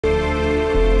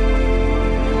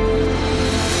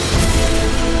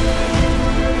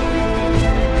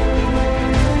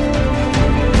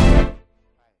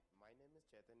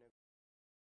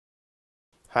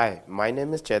Hi, my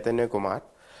name is Chaitanya Kumar.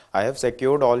 I have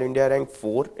secured All India Rank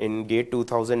 4 in GATE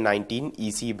 2019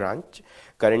 ECE branch.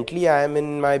 Currently, I am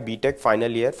in my B.Tech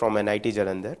final year from NIT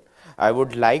Jalandhar. I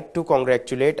would like to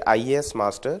congratulate IES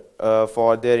Master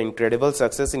for their incredible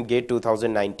success in GATE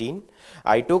 2019.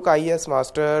 I took IES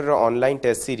Master online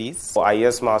test series.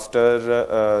 IES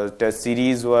Master test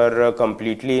series were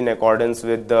completely in accordance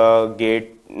with the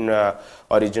GATE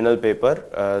original paper,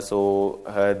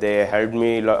 they helped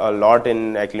me a lot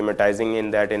in acclimatizing in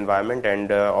that environment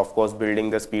and of course building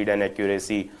the speed and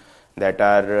accuracy that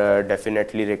are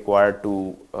definitely required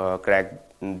to crack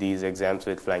these exams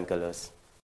with flying colors.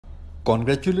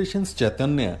 Congratulations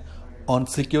Chaitanya on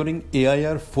securing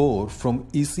AIR-4 from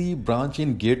ECE branch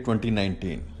in GATE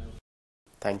 2019.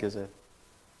 Thank you, sir.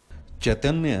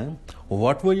 Chaitanya,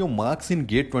 what were your marks in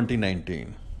GATE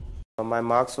 2019? My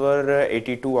marks were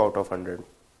 82 out of 100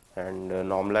 and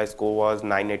normalized score was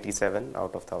 987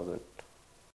 out of 1000.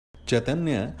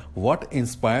 Chaitanya, what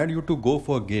inspired you to go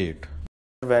for GATE?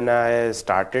 When I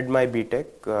started my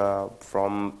B.Tech, right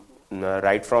from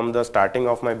the starting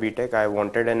of my B.Tech, I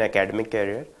wanted an academic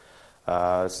career.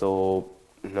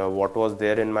 What was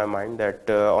there in my mind that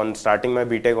on starting my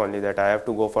B.Tech only that I have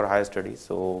to go for higher studies.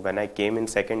 So when I came in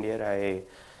second year,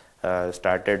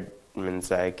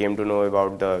 I came to know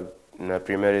about the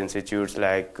premier institutes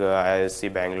like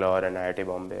IISC Bangalore and IIT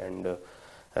Bombay, and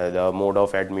the mode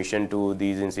of admission to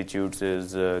these institutes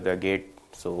is the GATE.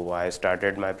 So I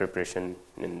started my preparation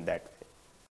in that way.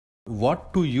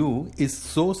 What to you is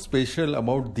so special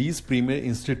about these premier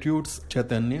institutes,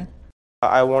 Chaitanya?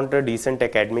 I want a decent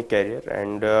academic career,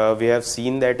 and we have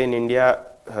seen that in India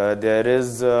there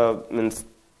is a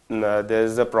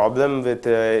problem with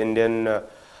Indian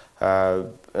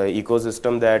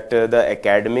ecosystem that the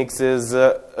academics is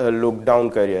a looked down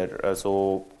career.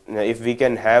 So if we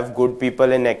can have good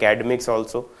people in academics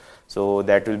also, so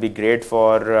that will be great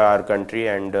for our country,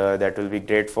 and that will be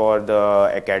great for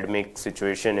the academic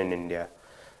situation in India.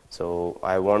 So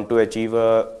I want to achieve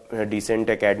a decent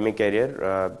academic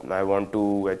career. I want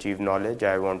to achieve knowledge.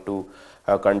 I want to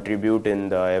contribute in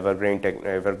the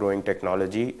ever-growing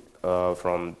technology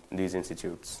from these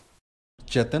institutes.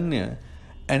 Chaitanya,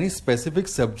 any specific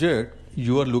subject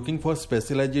you are looking for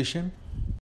specialization?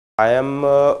 I am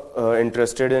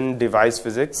interested in device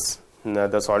physics,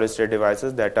 the solid state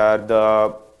devices that are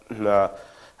the,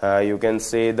 you can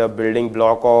say, the building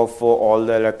block of all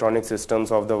the electronic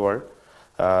systems of the world.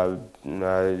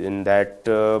 In that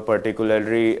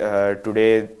particularly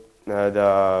today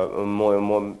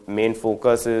the main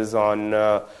focus is on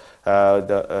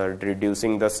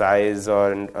reducing the size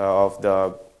of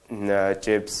the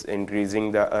chips,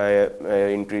 increasing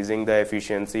the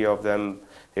efficiency of them,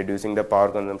 reducing the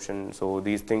power consumption. So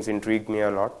these things intrigue me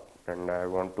a lot, and I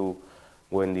want to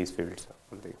go in these fields.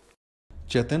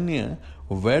 Chaitanya,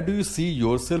 where do you see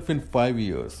yourself in 5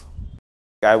 years?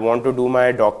 I want to do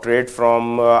my doctorate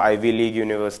from Ivy League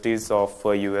universities of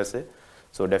USA.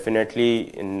 So definitely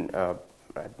in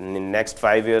next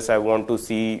 5 years I want to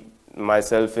see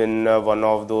myself in one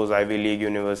of those Ivy League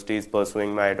universities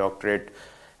pursuing my doctorate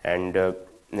and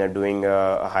doing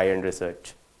high-end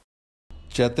research.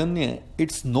 Chaitanya,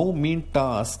 it's no mean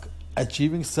task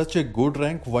achieving such a good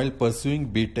rank while pursuing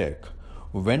B.Tech.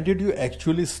 When did you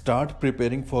actually start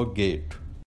preparing for GATE?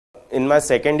 In my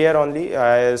second year only,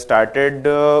 I started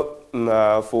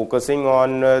focusing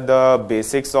on the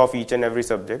basics of each and every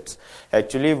subjects.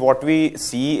 Actually, what we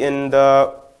see in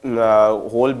the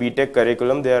whole B.Tech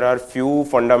curriculum, there are few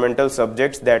fundamental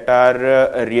subjects that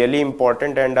are really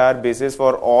important and are basis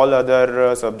for all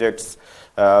other subjects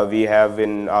we have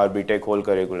in our B.Tech whole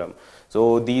curriculum.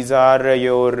 So these are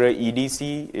your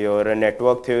EDC, your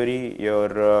network theory,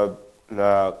 your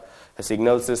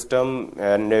signal system,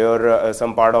 and your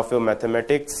some part of your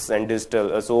mathematics and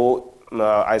digital.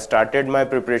 I started my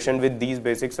preparation with these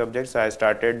basic subjects. I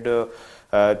started through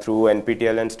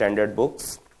NPTEL and standard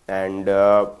books, and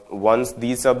once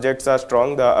these subjects are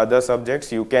strong, the other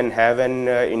subjects you can have an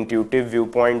intuitive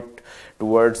viewpoint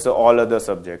towards all other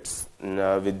subjects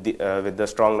with the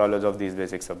strong knowledge of these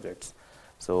basic subjects.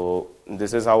 So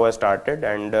this is how I started,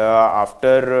 and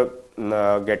after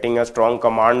getting a strong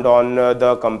command on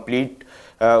the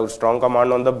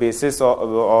basis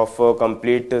of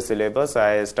complete syllabus,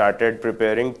 I started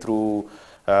preparing through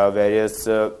various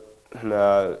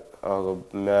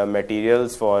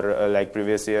materials for like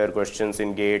previous year questions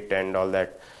in GATE and all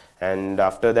that. And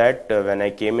after that, when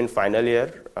I came in final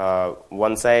year,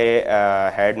 once I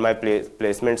had my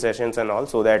placement sessions and all,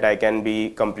 so that I can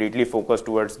be completely focused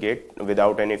towards GATE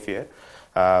without any fear.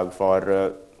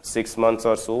 For 6 months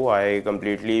or so, I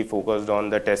completely focused on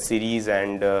the test series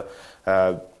and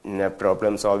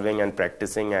problem solving and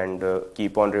practicing, and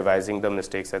keep on revising the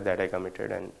mistakes that I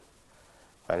committed, and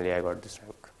finally I got this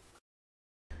rank.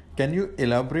 Can you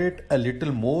elaborate a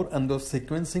little more on the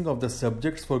sequencing of the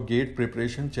subjects for GATE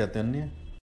preparation, Chaitanya?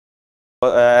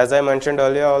 As I mentioned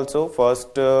earlier also,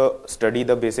 first study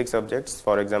the basic subjects,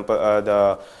 for example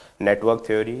the network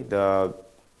theory, the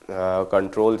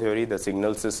control theory, the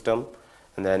signal system,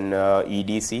 and then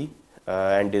EDC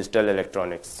and digital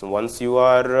electronics. Once you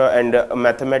are and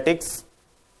mathematics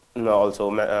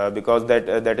also, because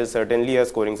that is certainly a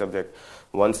scoring subject.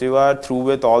 Once you are through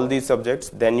with all these subjects,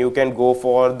 then you can go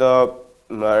for the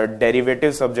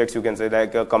derivative subjects, you can say,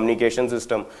 like a communication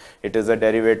system. It is a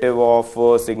derivative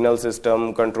of signal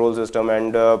system, control system,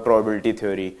 and probability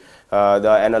theory.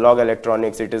 The analog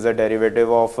electronics, it is a derivative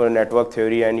of network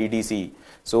theory and EDC.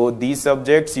 So these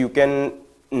subjects you can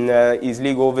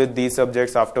easily go with these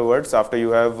subjects afterwards, after you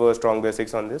have strong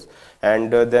basics on this.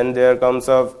 And then there comes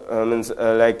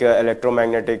like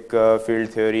electromagnetic field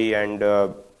theory and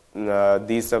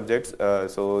these subjects.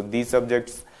 So these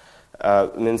subjects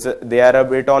means they are a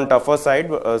bit on tougher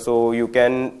side, so you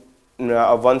can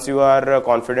once you are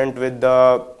confident with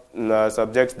the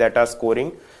subjects that are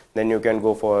scoring, then you can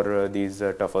go for these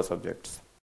tougher subjects.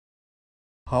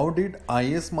 How did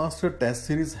IES Master Test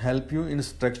Series help you in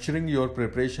structuring your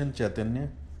preparation, Chaitanya?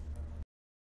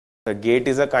 The GATE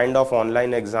is a kind of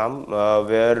online exam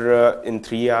where in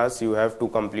 3 hours you have to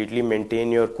completely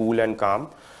maintain your cool and calm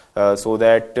so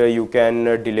that you can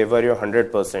deliver your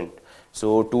 100%.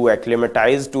 So to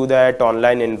acclimatize to that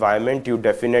online environment, you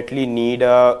definitely need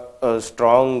a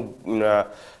strong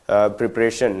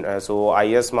preparation. So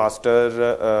IES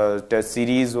Master Test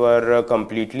Series were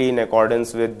completely in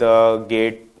accordance with the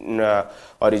GATE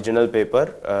original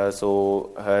paper.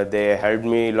 So they helped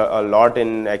me a lot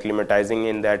in acclimatizing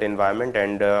in that environment,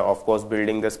 and of course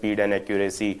building the speed and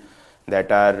accuracy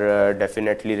that are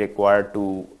definitely required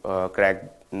to crack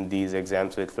these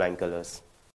exams with flying colors.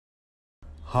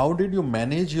 How did you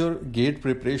manage your GATE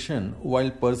preparation while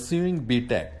pursuing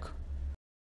B.Tech?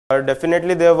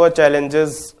 Definitely there were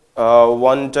challenges.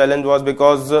 One challenge was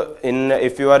because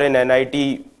if you are in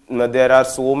NIT, there are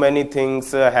so many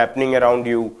things happening around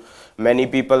you. Many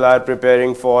people are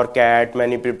preparing for CAT,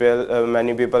 many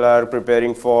people are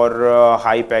preparing for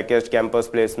high packaged campus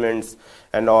placements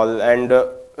and all, and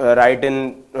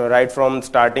right from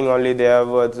starting only they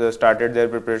have started their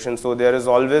preparation. So there is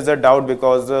always a doubt,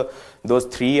 because those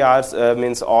 3 hours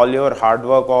means all your hard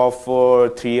work of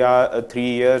 3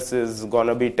 years is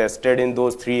gonna be tested in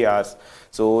those 3 hours.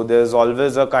 So there's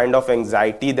always a kind of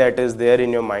anxiety that is there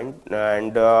in your mind.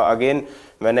 And again,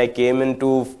 when I came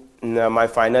into my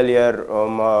final year,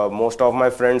 most of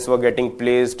my friends were getting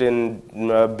placed in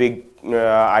big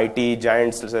IT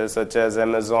giants such as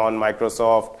Amazon,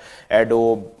 Microsoft,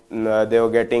 Adobe. They were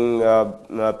getting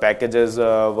packages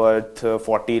worth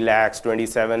 40 lakhs,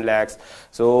 27 lakhs.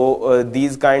 So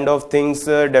these kind of things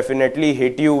definitely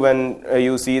hit you when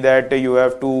you see that you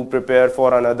have to prepare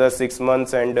for another 6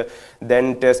 months and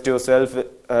then test yourself.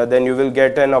 Then you will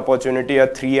get an opportunity, a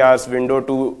 3 hours window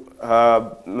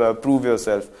to prove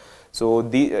yourself. So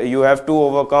you have to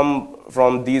overcome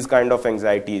from these kind of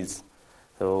anxieties.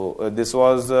 So this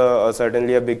was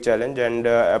certainly a big challenge, and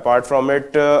apart from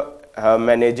it,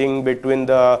 managing between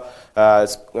the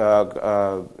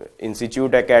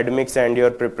institute academics and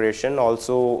your preparation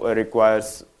also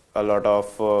requires a lot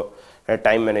of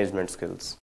time management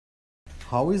skills.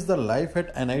 How is the life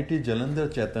at NIT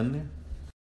Jalandhar, Chaitanya?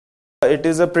 It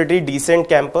is a pretty decent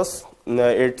campus.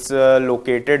 It's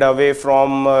located away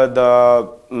from the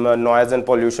noise and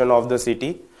pollution of the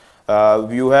city.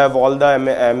 You have all the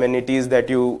amenities that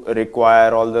you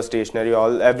require, all the stationery,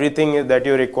 everything that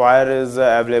you require is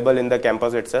available in the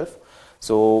campus itself.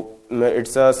 So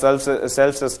it's a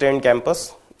self-sustained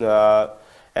campus,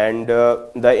 and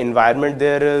the environment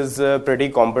there is pretty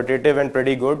competitive and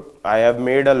pretty good. I have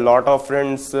made a lot of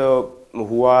friends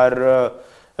who are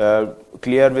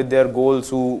clear with their goals,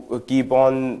 who keep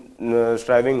on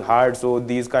striving hard. So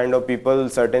these kind of people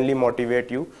certainly motivate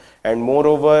you. And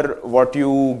moreover, what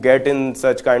you get in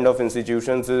such kind of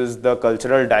institutions is the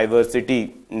cultural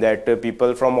diversity, that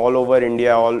people from all over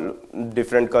India, all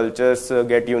different cultures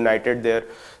get united there.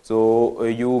 So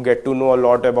you get to know a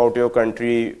lot about your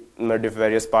country,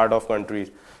 various part of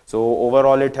countries. So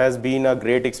overall it has been a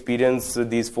great experience.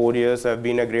 These 4 years have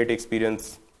been a great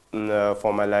experience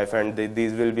for my life, and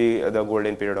these will be the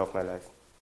golden period of my life.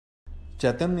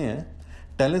 Chaitanya,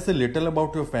 tell us a little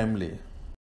about your family.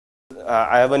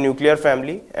 I have a nuclear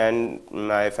family, and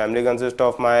my family consists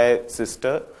of my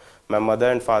sister, my mother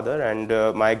and father, and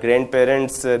my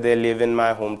grandparents. They live in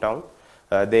my hometown.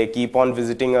 They keep on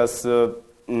visiting us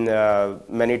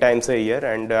many times a year,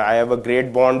 and I have a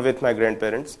great bond with my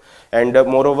grandparents. And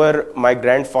moreover, my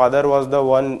grandfather was the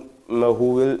one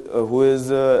who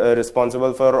is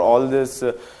responsible for all this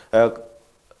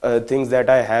things that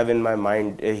I have in my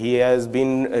mind. He has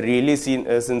been really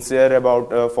sincere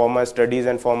about for my studies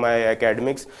and for my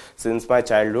academics since my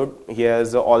childhood. He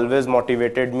has always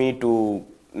motivated me to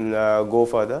go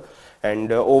further.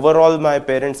 And overall, my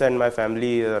parents and my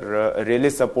family are really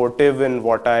supportive in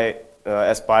what I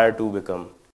aspire to become.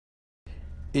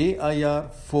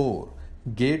 AIR-4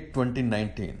 GATE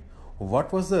 2019.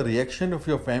 What was the reaction of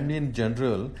your family in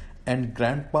general and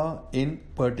grandpa in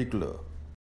particular?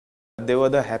 They were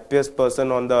the happiest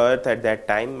person on the earth at that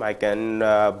time. I can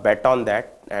bet on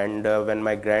that. And when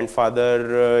my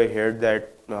grandfather heard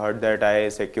that I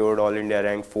secured All India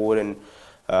Rank 4 in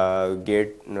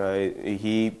GATE,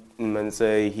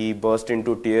 he burst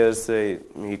into tears.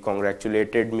 He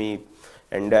congratulated me.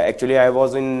 And actually, I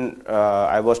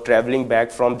was traveling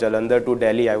back from Jalandhar to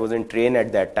Delhi. I was in train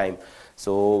at that time,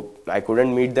 so I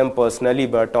couldn't meet them personally.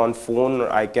 But on phone,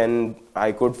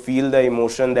 I could feel the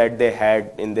emotion that they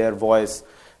had in their voice.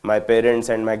 My parents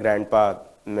and my grandpa.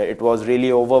 It was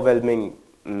really overwhelming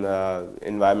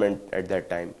environment at that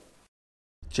time.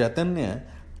 Chaitanya,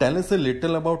 tell us a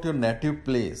little about your native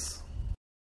place.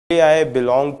 I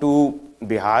belong to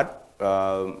Bihar.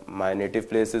 My native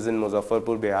place is in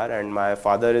Muzaffarpur, Bihar, and my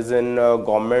father is in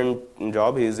government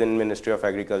job. He is in Ministry of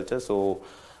Agriculture. So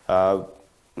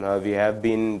we have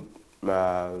been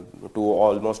to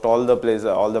almost all the places,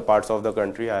 all the parts of the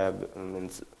country. I have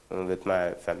with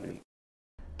my family.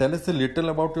 Tell us a little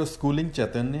about your schooling,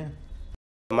 Chaitanya.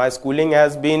 My schooling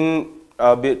has been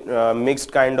a bit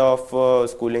mixed kind of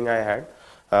schooling I had.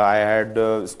 I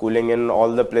had schooling in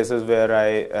all the places where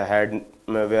I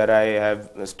have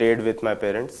stayed with my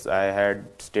parents. I had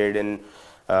stayed in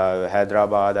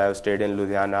Hyderabad, I have stayed in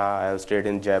Ludhiana, I have stayed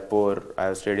in Jaipur, I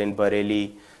have stayed in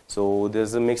Bareilly. So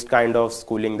there's a mixed kind of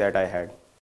schooling that I had.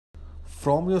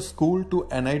 From your school to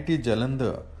NIT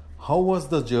Jalandhar, how was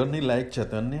the journey like,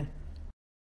 Chaitanya?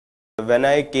 When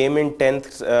I came in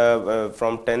 10th,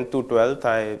 from 10th to 12th,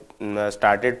 I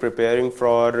started preparing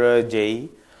for JEE.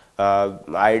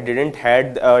 I didn't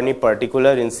had any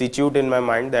particular institute in my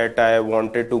mind that I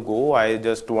wanted to go. I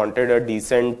just wanted a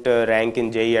decent rank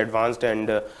in JEE Advanced and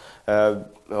go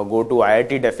to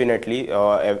IIT definitely.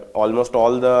 Almost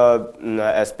all the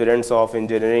aspirants of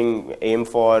engineering aim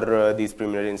for these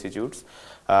premier institutes.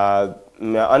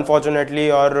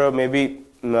 Unfortunately, or maybe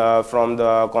from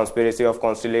the conspiracy of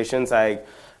constellations, I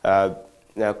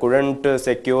couldn't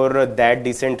secure that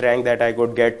decent rank that I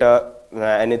could get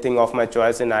anything of my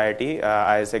choice in IIT.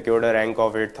 I secured a rank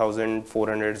of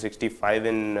 8,465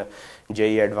 in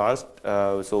JEE Advanced,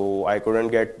 so I couldn't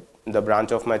get the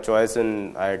branch of my choice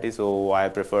in IIT, so I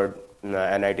preferred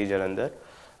NIT Jalandhar.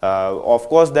 Of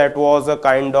course, that was a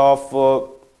kind of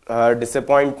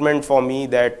disappointment for me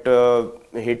that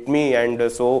hit me, and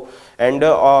on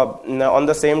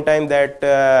the same time that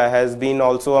has been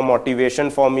also a motivation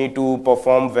for me to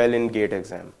perform well in GATE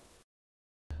exam.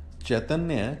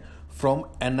 Chaitanya, from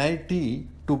NIT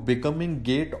to becoming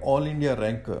GATE All India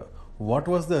ranker, what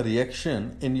was the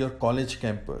reaction in your college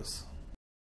campus?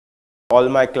 All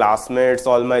my classmates,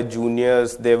 all my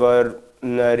juniors, they were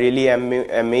really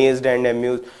amazed and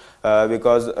amused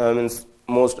because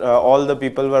all the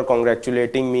people were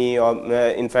congratulating me.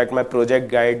 In fact, my project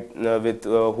guide with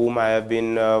whom I have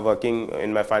been working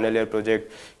in my final year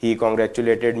project, he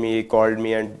congratulated me, he called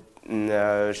me and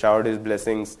showered his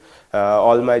blessings.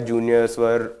 All my juniors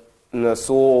were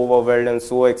so overwhelmed and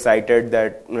so excited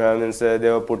that they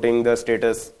were putting the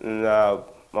status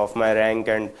of my rank,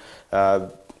 and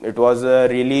it was a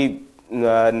really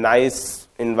nice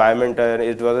environment.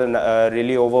 It was a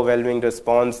really overwhelming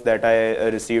response that I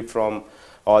received from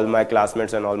all my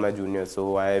classmates and all my juniors.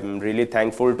 So I am really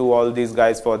thankful to all these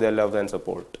guys for their love and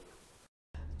support.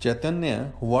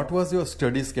 Chaitanya, what was your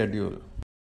study schedule?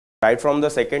 Right from the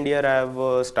second year, I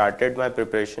have started my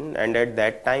preparation, and at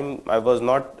that time, I was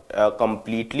not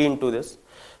completely into this.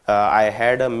 I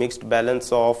had a mixed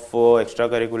balance of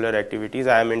extracurricular activities.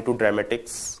 I am into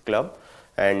dramatics club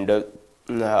and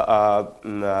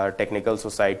technical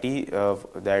society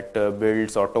that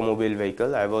builds automobile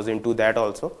vehicle. I was into that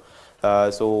also.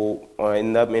 So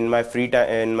in my free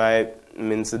time,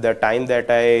 the time that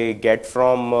I get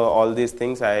from all these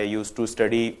things, I used to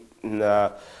study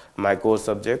my core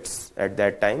subjects at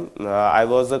that time. I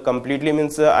was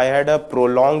I had a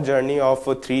prolonged journey of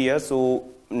 3 years, so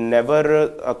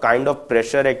never a kind of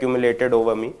pressure accumulated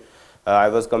over me. I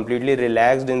was completely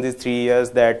relaxed in these 3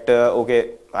 years that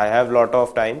okay, I have lot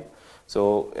of time, So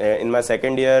in my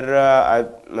second year,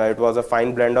 it was a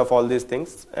fine blend of all these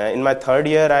things. In my third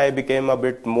year, I became a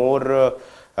bit more,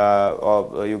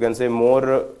 you can say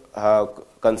more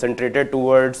concentrated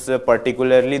towards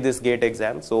particularly this GATE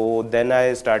exam. So then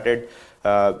I started,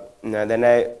 then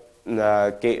I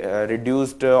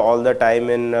reduced all the time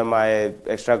in my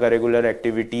extracurricular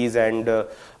activities and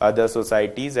other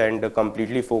societies, and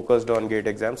completely focused on GATE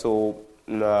exam. So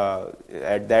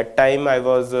at that time I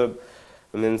was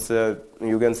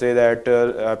you can say that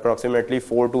approximately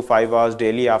 4 to 5 hours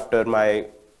daily after my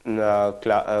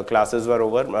classes were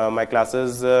over. My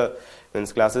classes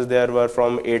classes there were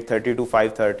from 8:30 to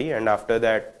 5:30, and after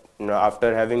that,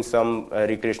 after having some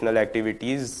recreational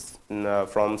activities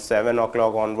from 7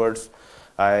 o'clock onwards,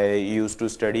 I used to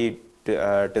study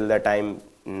till the time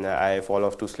I fall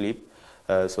off to sleep.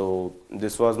 So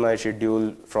this was my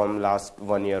schedule from last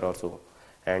 1 year or so.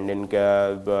 And in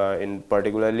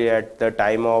particularly at the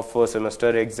time of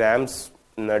semester exams,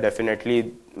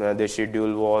 definitely the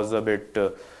schedule was a bit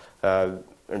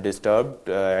disturbed.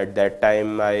 At that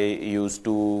time I used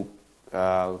to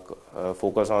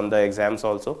focus on the exams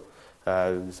also.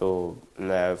 So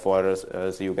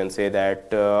you can say that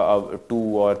 2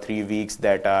 or 3 weeks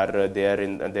that are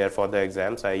there for the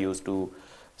exams, I used to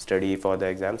study for the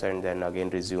exams and then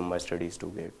again resume my studies to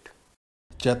GATE.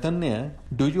 Chaitanya,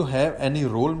 do you have any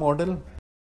role model?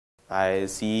 I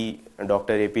see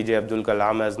Dr. APJ Abdul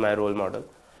Kalam as my role model.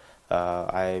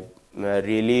 I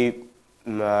really,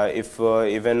 if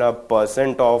even a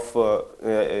percent of,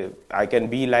 I can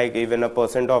be like even a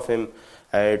percent of him,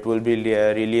 it will be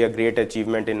really a great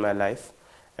achievement in my life.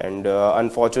 And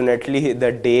unfortunately,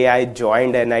 the day I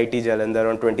joined NIT Jalandhar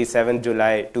on 27th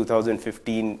July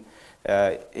 2015,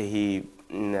 he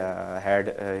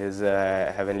had his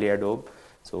heavenly adobe.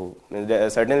 So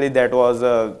certainly that was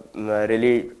a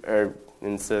really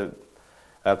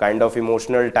a kind of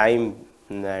emotional time,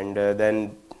 and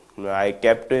then I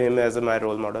kept him as my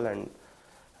role model and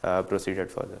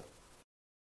proceeded further.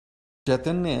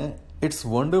 Chaitanya, it's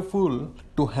wonderful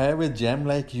to have a gem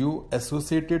like you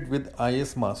associated with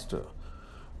IES Master.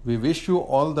 We wish you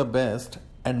all the best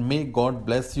and may God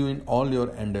bless you in all your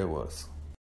endeavors.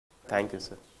 Thank you,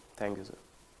 sir. Thank you, sir.